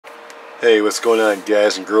Hey, what's going on,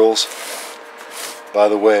 guys and girls? By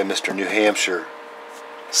the way, Mr. New Hampshire,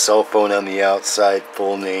 cell phone on the outside,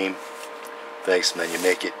 full name. Thanks, man, you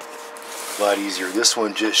make it a lot easier. This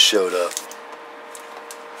one just showed up.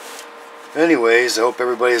 Anyways, I hope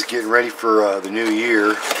everybody's getting ready for the new year.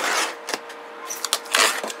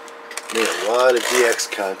 Made a lot of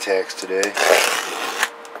DX contacts today.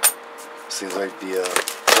 Seems like the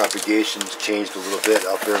propagation's changed a little bit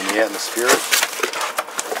out there in the atmosphere.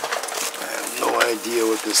 I have no idea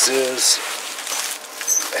what this is.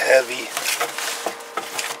 Heavy.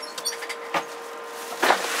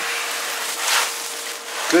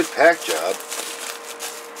 Good pack job.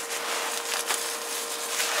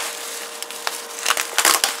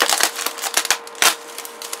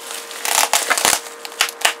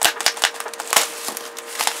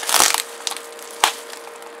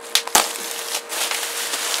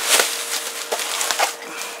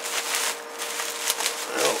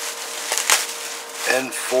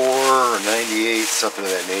 N4 or 98, something of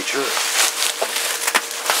that nature.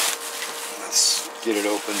 Let's get it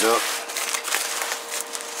opened up.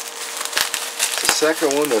 It's the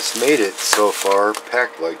second one that's made it so far,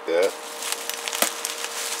 packed like that.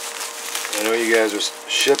 I know you guys are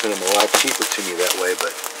shipping them a lot cheaper to me that way,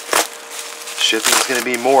 but shipping's going to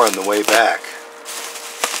be more on the way back.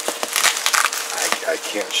 I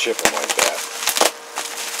can't ship them like that.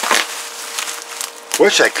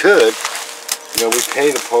 Wish I could. You know, we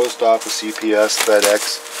pay the post office, UPS,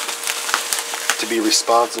 FedEx to be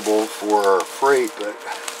responsible for our freight, but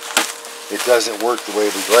it doesn't work the way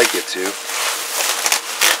we'd like it to.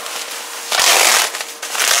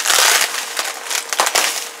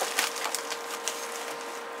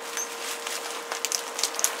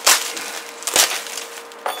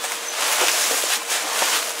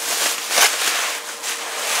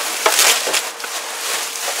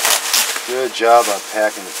 Good job on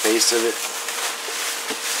packing the face of it.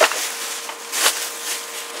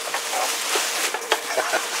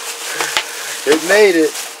 It made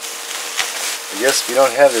it. I guess if you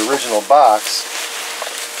don't have the original box,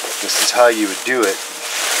 this is how you would do it.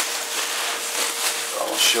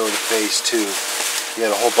 I'll show the face too. You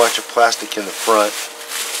got a whole bunch of plastic in the front.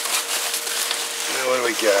 And what do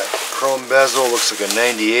we got? Chrome bezel, looks like a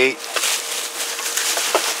 98.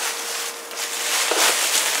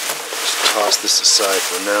 Just toss this aside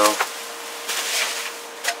for now.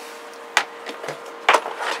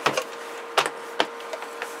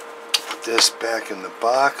 This back in the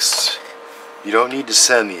box. You don't need to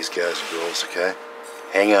send these, guys and girls, okay?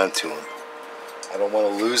 Hang on to them. I don't want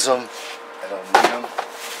to lose them. I don't need them.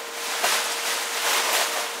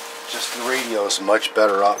 Just the radio is much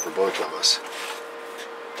better off for both of us.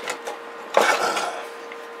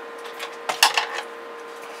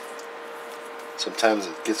 Sometimes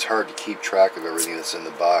it gets hard to keep track of everything that's in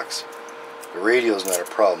the box. The radio is not a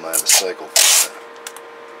problem. I have a cycle for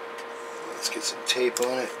that. Let's get some tape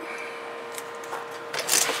on it.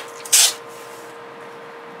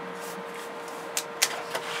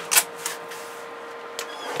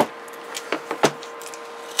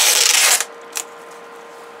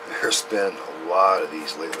 There's been a lot of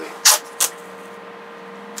these lately.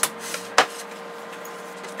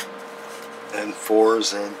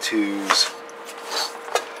 N4s and 2s.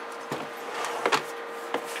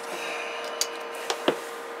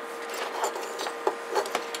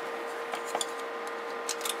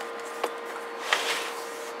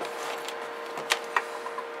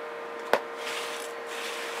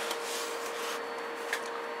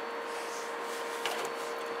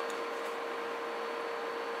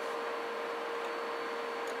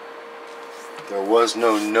 There was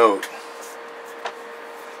no note.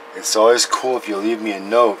 It's always cool if you leave me a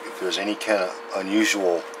note if there's any kind of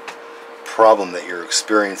unusual problem that you're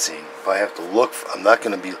experiencing. If I have to look, I'm not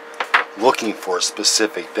going to be looking for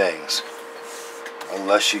specific things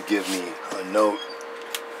unless you give me a note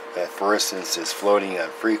that, for instance, is floating on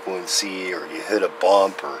frequency, or you hit a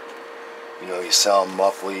bump, or you know, you sound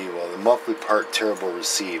muffly. Well, the muffly part, terrible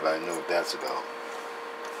receive. I know what that's about.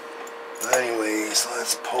 Anyways,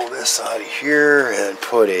 let's pull this out of here and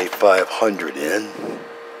put a 500 in.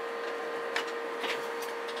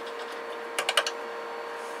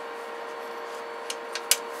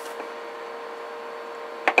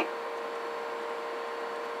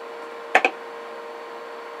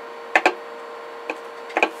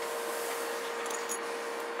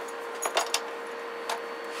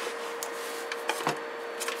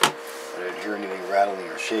 I didn't hear anything rattling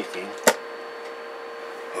or shaking.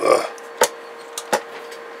 Ugh.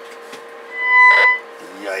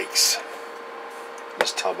 Yikes.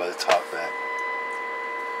 Just tell by the top back.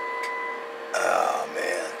 Oh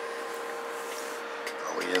man.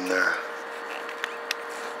 Are we in there?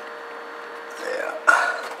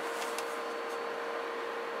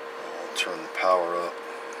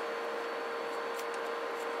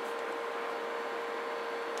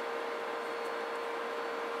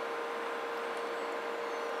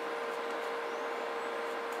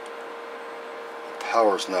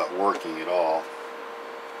 power's not working at all.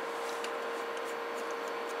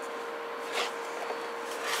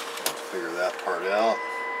 Let's figure that part out.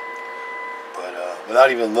 But without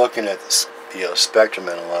even looking at the spectrum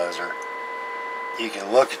analyzer, you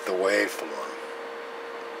can look at the waveform.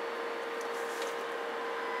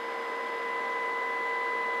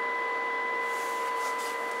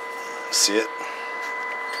 See it?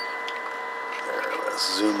 There,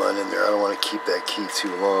 let's zoom on in there. I don't want to keep that key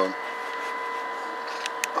too long.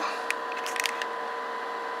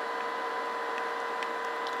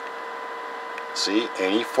 See,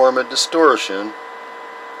 any form of distortion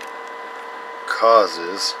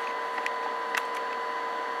causes,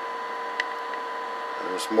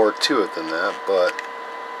 there's more to it than that, but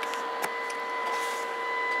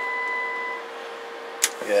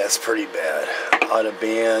yeah, it's pretty bad. Out of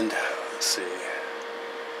band, let's see.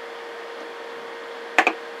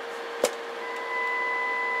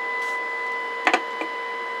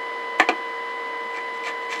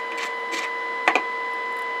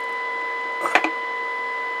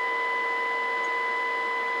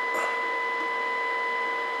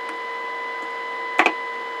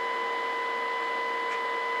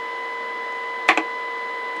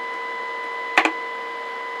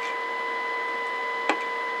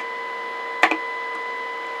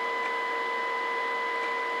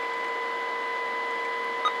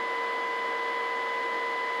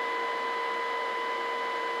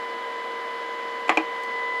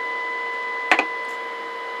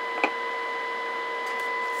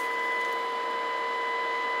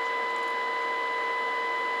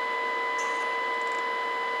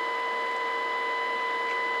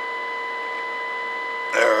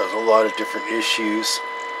 There's a lot of different issues.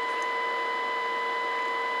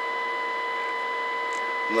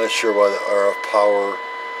 I'm not sure why the RF power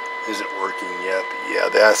isn't working yet, but yeah,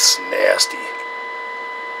 that's nasty.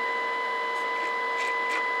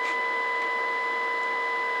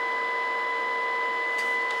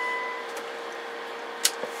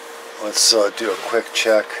 Let's do a quick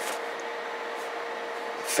check.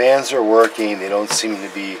 The fans are working, they don't seem to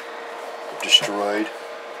be destroyed.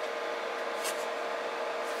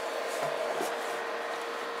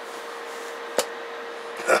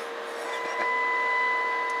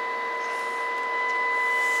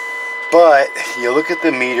 But you look at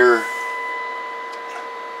the meter,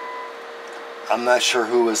 I'm not sure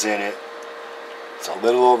who was in it. It's a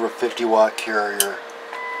little over 50 watt carrier.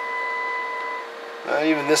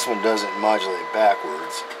 Even this one doesn't modulate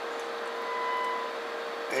backwards.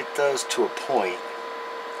 It does to a point.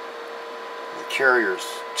 The carrier's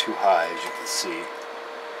too high, as you can see,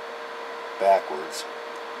 backwards.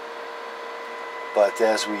 But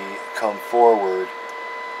as we come forward,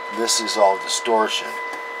 this is all distortion.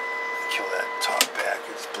 Kill that top back,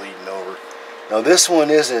 it's bleeding over. Now this one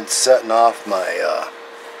isn't setting off my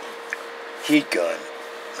heat gun,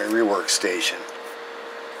 my rework station.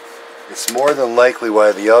 It's more than likely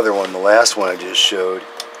why the other one, the last one I just showed,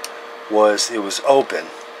 it was open.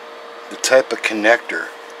 The type of connector.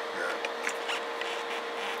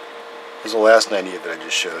 Here's the last 90 that I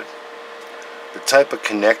just showed. The type of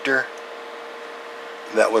connector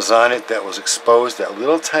that was on it that was exposed, that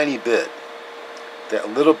little tiny bit.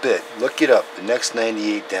 That little bit, look it up, the next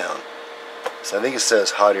 98 down. So I think it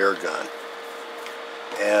says hot air gun.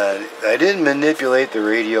 And I didn't manipulate the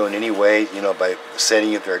radio in any way, you know, by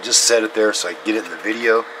setting it there. I just set it there so I could get it in the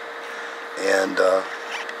video. And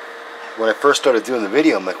when I first started doing the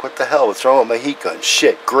video, I'm like, what the hell, what's wrong with my heat gun?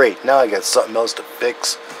 Shit, great, now I got something else to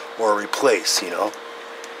fix or replace, you know.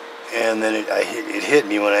 And then it hit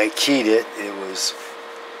me when I keyed it, it was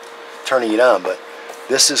turning it on, but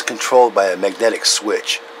this is controlled by a magnetic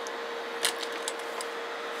switch.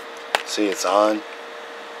 See, it's on.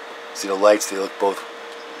 See the lights, they look both,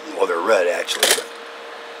 well, they're red actually.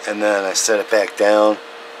 And then I set it back down.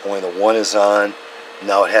 Only the one is on.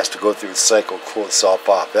 Now it has to go through the cycle, cool itself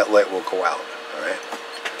off. That light will go out. Alright.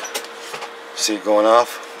 See it going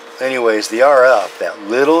off? Anyways, the RF, that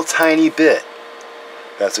little tiny bit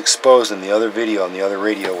that's exposed in the other video, on the other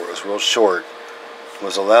radio where it was real short,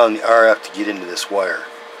 was allowing the RF to get into this wire.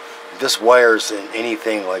 If this wire's in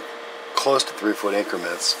anything like close to 3 foot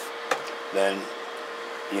increments, then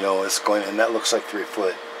you know it's going, and that looks like 3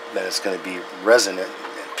 foot, then it's going to be resonant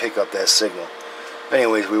and pick up that signal.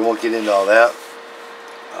 Anyways, we won't get into all that.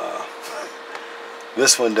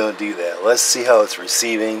 This one don't do that. Let's see how it's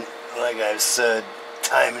receiving. Like I've said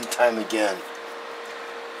time and time again,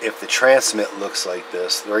 if the transmit looks like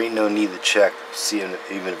this, there ain't no need to check, see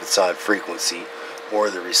even if it's on frequency or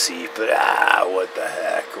the receive. But what the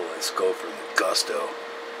heck? Let's go for the gusto.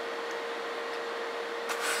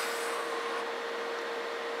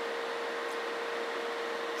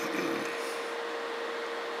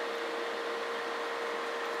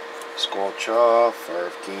 squelch off,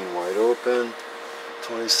 RF gain wide open,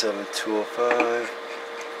 27,205.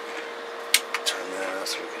 Turn that out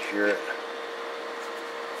so we can hear it.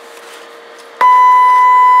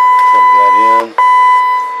 Plug that in.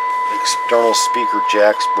 The external speaker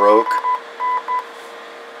jacks broke.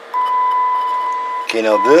 Okay,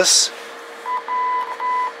 now this,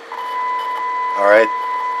 alright,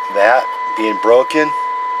 that being broken,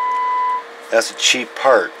 that's a cheap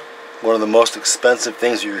part. One of the most expensive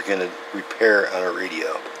things you're going to repair on a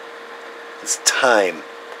radio. It's time.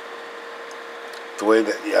 The way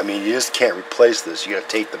that, I mean, you just can't replace this. You got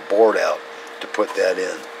to take the board out to put that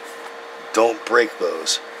in. Don't break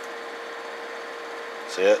those.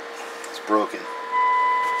 See it? It's broken.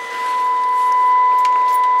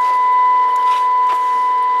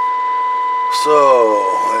 So,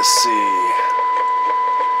 let's see.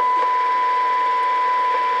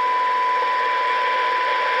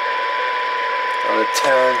 On a 10,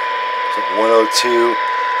 it's like 102,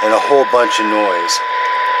 and a whole bunch of noise.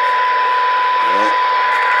 Yeah.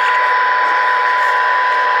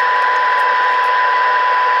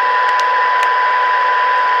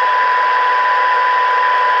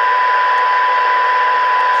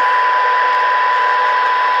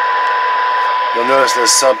 You'll notice that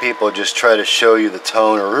some people just try to show you the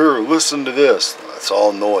tone, or listen to this. It's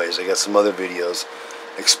all noise. I got some other videos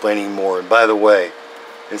explaining more. And by the way,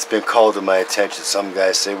 it's been called to my attention. Some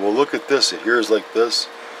guys say, well, look at this. It hears like this.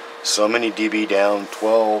 So many dB down,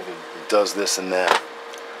 12, and it does this and that.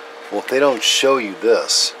 Well, if they don't show you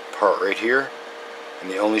this part right here, and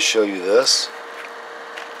they only show you this,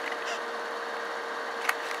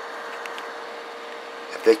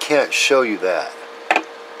 if they can't show you that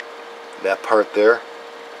part there,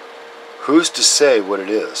 who's to say what it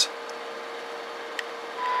is?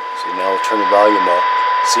 So now we'll turn the volume up.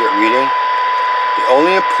 See it reading? The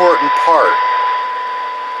only important part,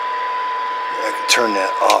 I can turn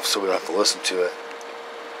that off so we don't have to listen to it,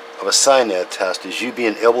 of a SINAD test is you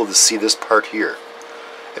being able to see this part here.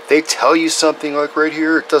 If they tell you something like right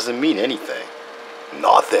here, it doesn't mean anything.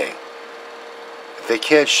 Nothing. If they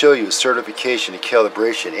can't show you a certification, a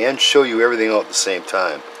calibration, and show you everything all at the same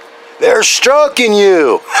time, they're stroking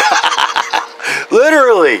you.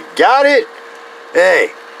 Literally. Got it?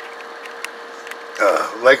 Hey.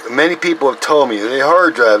 Like many people have told me, the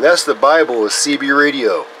hard drive, that's the Bible of CB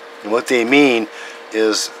radio. And what they mean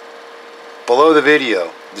is, below the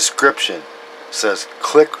video description says,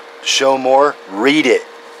 click show more, read it,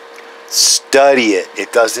 study it.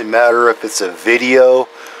 It doesn't matter if it's a video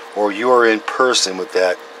or you are in person with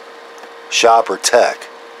that shop or tech.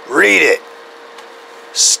 Read it,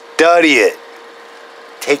 study it,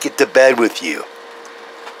 take it to bed with you,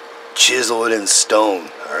 chisel it in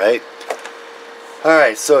stone. Alright?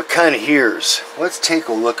 Alright, so it kind of hears. Let's take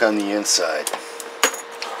a look on the inside.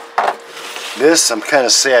 This, I'm kind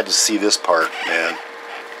of sad to see this part, man.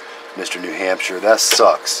 Mr. New Hampshire, that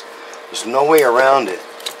sucks. There's no way around it.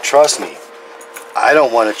 Trust me. I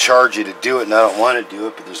don't want to charge you to do it, and I don't want to do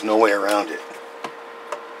it, but there's no way around it.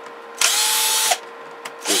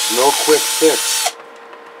 There's no quick fix.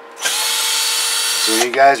 So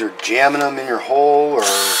you guys are jamming them in your hole or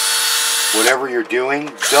whatever you're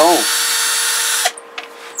doing, don't.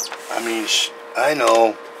 I mean, I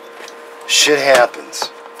know. Shit happens.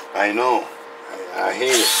 I know. I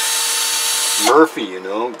hate it. Murphy, you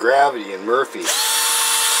know, gravity and Murphy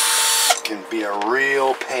can be a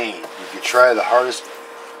real pain. You can try the hardest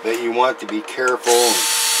that you want to be careful. And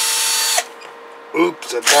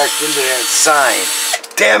oops, I backed into that sign.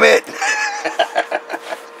 Damn it!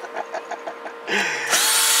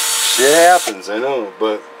 Shit happens, I know,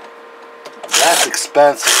 but that's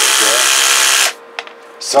expensive, okay?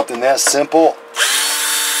 Something that simple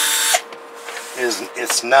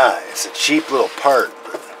it's not. It's a cheap little part.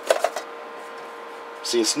 But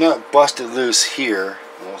see, it's not busted loose here.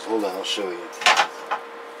 Well, hold on, I'll show you.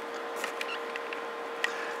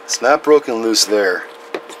 It's not broken loose there.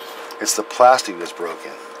 It's the plastic that's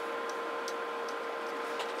broken.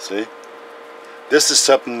 See? This is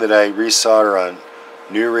something that I resolder on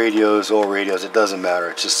new radios, old radios. It doesn't matter.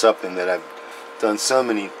 It's just something that I've done so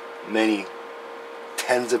many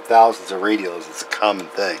tens of thousands of radios. It's a common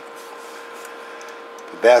thing.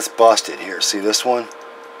 But that's busted here. See this one?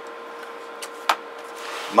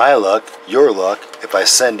 My luck, your luck, if I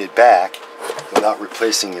send it back without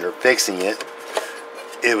replacing it or fixing it,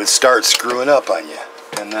 it would start screwing up on you.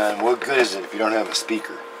 And then what good is it if you don't have a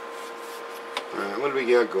speaker? Alright, what do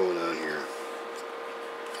we got going on here?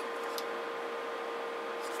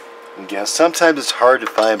 Again, sometimes it's hard to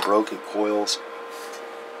find broken coils.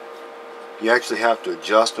 You actually have to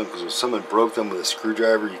adjust them because if someone broke them with a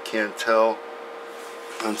screwdriver, you can't tell.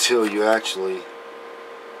 until you actually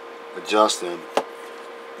adjust them.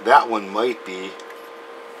 That one might be,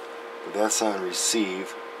 but that's on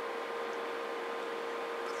receive.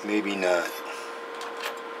 Maybe not.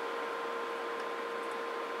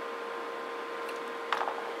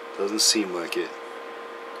 Doesn't seem like it.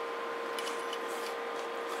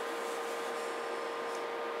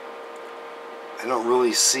 I don't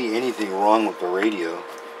really see anything wrong with the radio.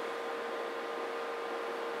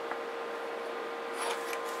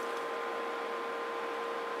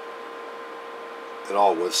 At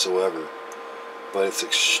all whatsoever. But it's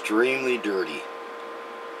extremely dirty.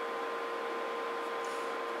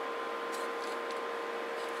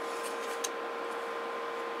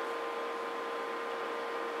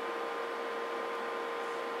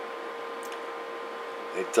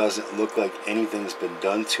 It doesn't look like anything's been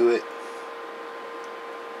done to it.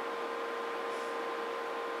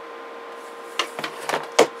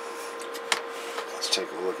 Let's take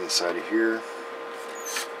a look inside of here.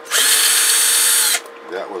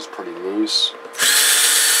 That was pretty loose.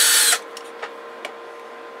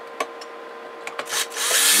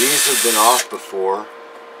 These have been off before.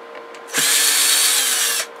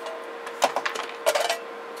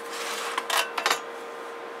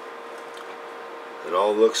 It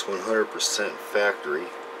all looks 100% factory.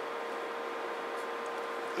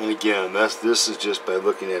 And again, this is just by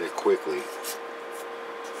looking at it quickly.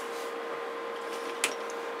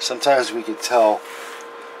 Sometimes we can tell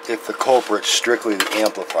if the culprit's strictly the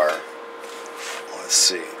amplifier. Let's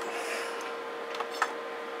see.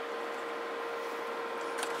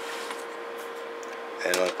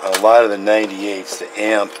 And on a lot of the 98s, the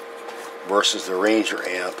amp versus the Ranger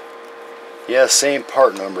amp, yeah, same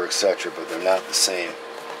part number, etc., but they're not the same.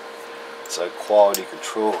 It's like quality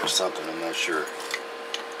control or something, I'm not sure.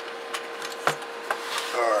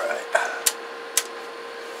 Alright.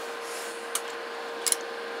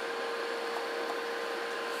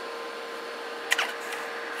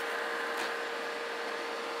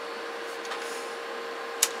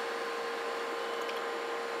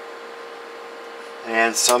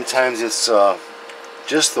 And sometimes it's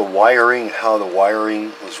just the wiring, how the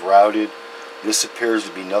wiring was routed. This appears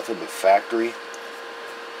to be nothing but factory.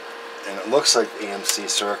 And it looks like the AMC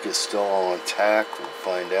circuit's still all intact. We'll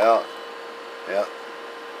find out. Yep.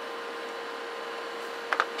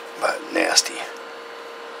 But nasty.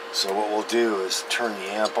 So what we'll do is turn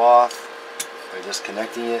the amp off by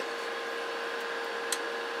disconnecting it.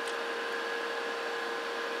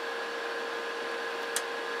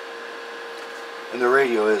 And the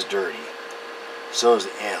radio is dirty. So is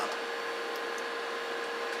the amp.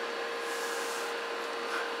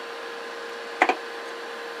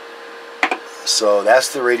 So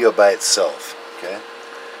that's the radio by itself, okay?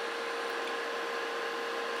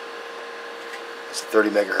 It's a 30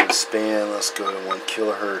 megahertz span. Let's go to 1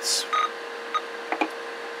 kilohertz.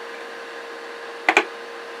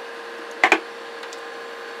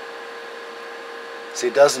 See,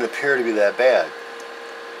 it doesn't appear to be that bad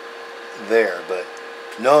there, but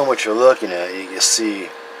knowing what you're looking at, you can see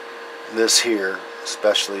this here,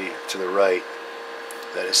 especially to the right,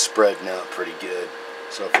 that is spreading out pretty good.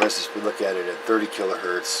 So for instance, if we look at it at 30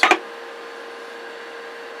 kilohertz,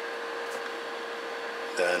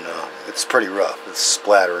 then it's pretty rough. It's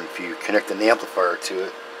splattering. If you connect an amplifier to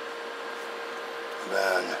it,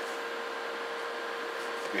 then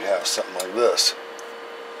you'd have something like this.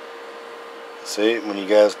 See, when you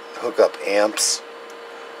guys hook up amps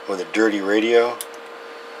with a dirty radio,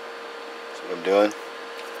 that's what I'm doing.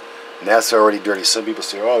 And that's already dirty. Some people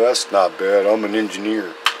say, oh, that's not bad, I'm an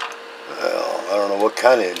engineer. Well, I don't know what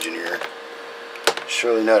kind of engineer.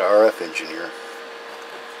 Surely not an RF engineer.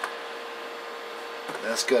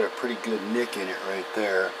 That's got a pretty good nick in it right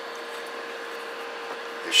there.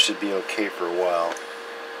 It should be okay for a while.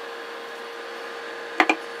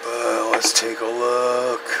 Let's take a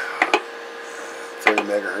look. 30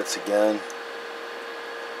 megahertz again.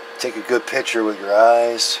 Take a good picture with your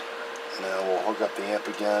eyes. Now we'll hook up the amp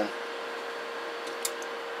again.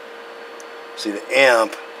 See the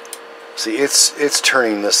amp. See, it's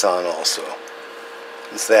turning this on also.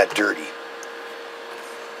 It's that dirty.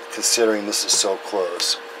 Considering this is so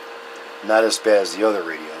close. Not as bad as the other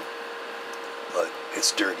radio, but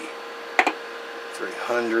it's dirty.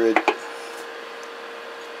 300.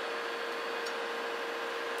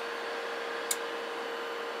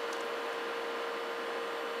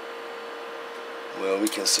 Well, we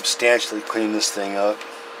can substantially clean this thing up.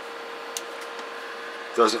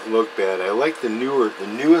 Doesn't look bad. I like the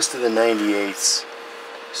newest of the 98s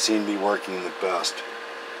seem to be working the best.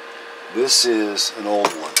 This is an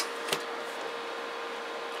old one.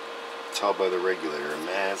 Tell by the regulator.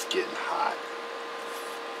 Man, it's getting hot.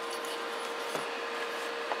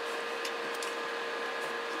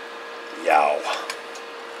 Yow.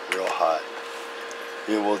 Real hot.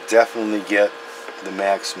 It will definitely get the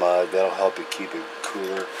max mod. That'll help it keep it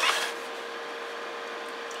cooler.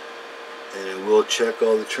 And it will check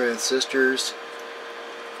all the transistors.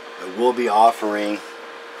 I will be offering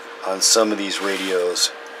on some of these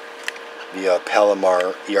radios the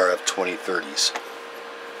Palomar ERF 2030s.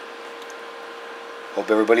 Hope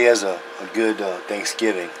everybody has a good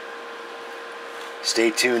Thanksgiving.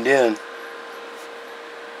 Stay tuned in.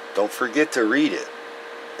 Don't forget to read it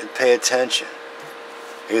and pay attention.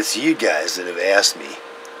 It's you guys that have asked me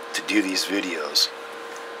to do these videos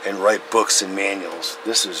and write books and manuals.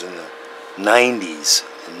 This was in the 90s,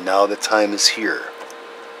 and now the time is here.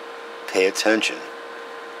 Pay attention.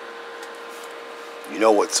 You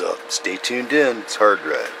know what's up. Stay tuned in. It's Hard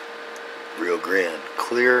Drive. Real grand.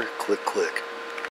 Clear. Click, click.